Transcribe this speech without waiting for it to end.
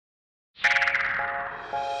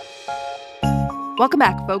Welcome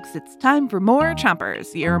back, folks. It's time for more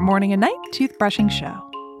Chompers, your morning and night toothbrushing show.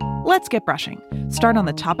 Let's get brushing. Start on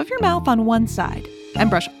the top of your mouth on one side and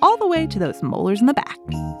brush all the way to those molars in the back.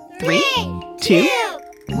 3, 2,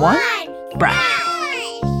 1, brush.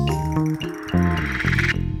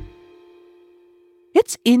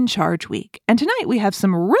 It's In Charge Week, and tonight we have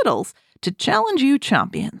some riddles to challenge you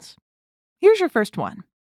Chompions. Here's your first one.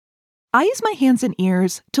 I use my hands and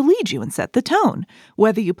ears to lead you and set the tone,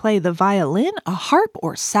 whether you play the violin, a harp,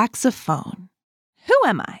 or saxophone. Who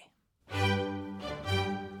am I?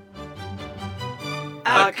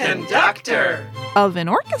 A conductor. Of an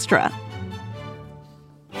orchestra.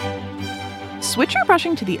 Switch your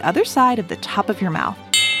brushing to the other side of the top of your mouth,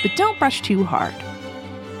 but don't brush too hard.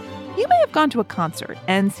 You may have gone to a concert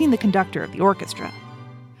and seen the conductor of the orchestra.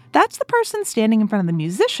 That's the person standing in front of the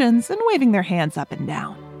musicians and waving their hands up and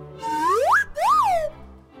down.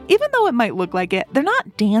 Even though it might look like it, they're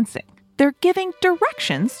not dancing. They're giving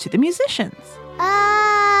directions to the musicians.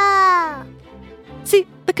 See,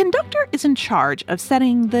 the conductor is in charge of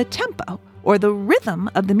setting the tempo or the rhythm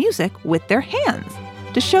of the music with their hands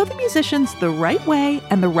to show the musicians the right way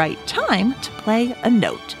and the right time to play a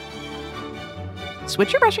note.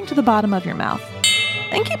 Switch your brushing to the bottom of your mouth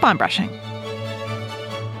and keep on brushing.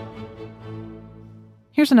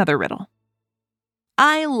 Here's another riddle.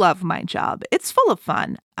 I love my job. It's full of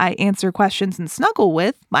fun. I answer questions and snuggle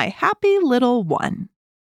with my happy little one.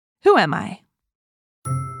 Who am I?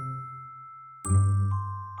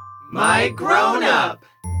 My grown-up.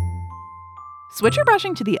 Switch your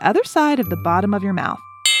brushing to the other side of the bottom of your mouth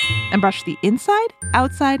and brush the inside,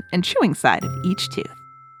 outside, and chewing side of each tooth.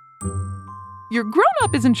 Your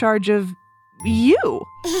grown-up is in charge of you.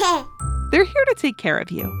 They're here to take care of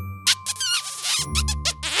you.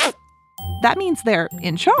 That means they're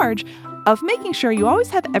in charge of making sure you always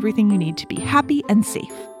have everything you need to be happy and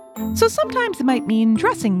safe. So sometimes it might mean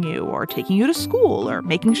dressing you or taking you to school or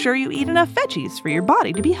making sure you eat enough veggies for your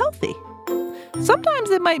body to be healthy. Sometimes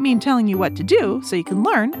it might mean telling you what to do so you can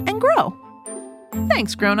learn and grow.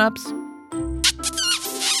 Thanks, grown-ups.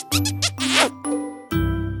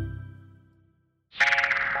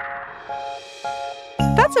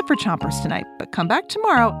 That's it for Chompers tonight, but come back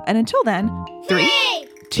tomorrow, and until then, 3,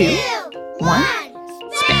 2, 1,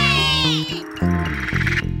 spin.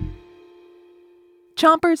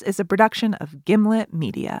 Chompers is a production of Gimlet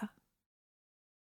Media.